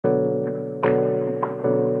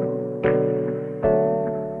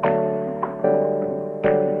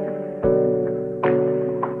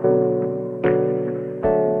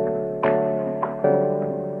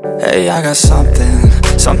Hey, I got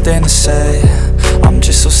something to say. I'm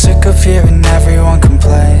just so sick of hearing everyone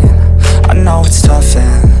complain. I know it's tough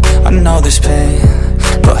and I know there's pain,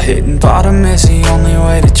 but hitting bottom is the only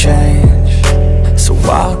way to change. So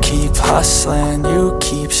I'll keep hustling, you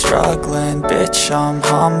keep struggling. Bitch, I'm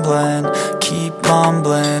humbling, keep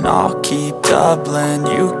mumbling. I'll keep doubling,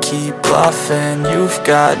 you keep bluffing. You've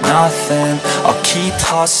got nothing, I'll keep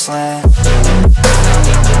hustling.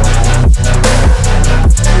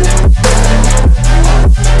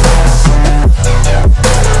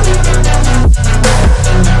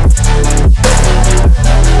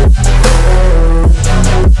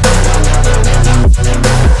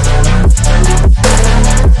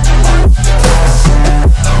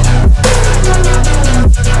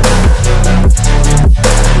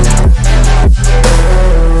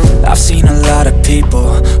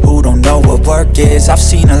 I've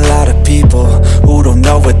seen a lot of people who don't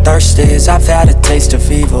know what thirst is. I've had a taste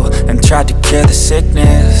of evil and tried to cure the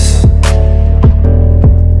sickness,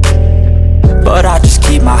 but I just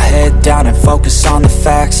keep my head down and focus on the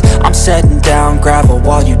facts. I'm setting down gravel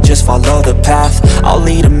while you just follow the path. I'll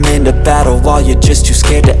lead them into battle while you're just too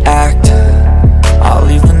scared to act. I'll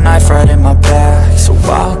leave the knife right in my back. So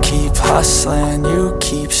I'll keep hustling, you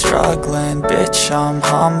keep struggling. Bitch, I'm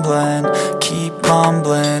humbling, keep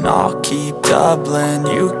mumbling. I'll keep doubling,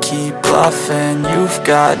 you keep bluffing. You've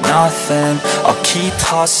got nothing, I'll keep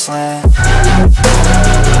hustling.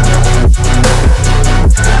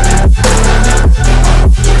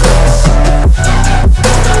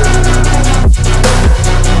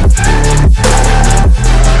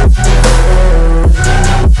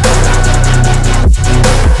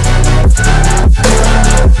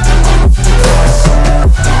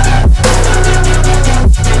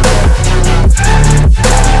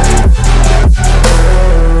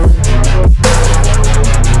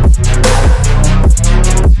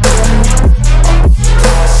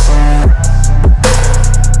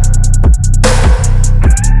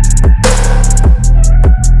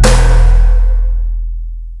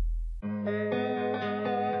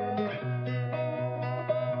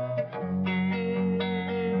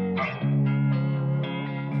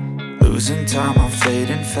 Losing time, I'm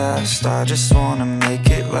fading fast. I just wanna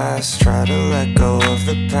make it last. Try to let go of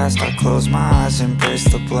the past. I close my eyes, embrace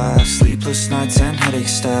the black. Sleepless nights and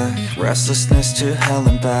headaches stack. Restlessness to hell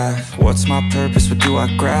and back. What's my purpose? What do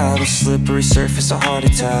I grab? A slippery surface, a heart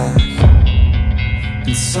attack.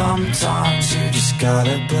 And sometimes you just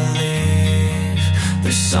gotta believe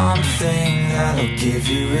there's something that'll give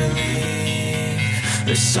you relief.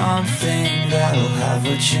 There's something that'll have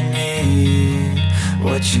what you need.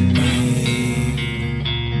 What you need.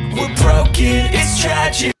 We're broken, it's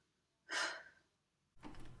tragic.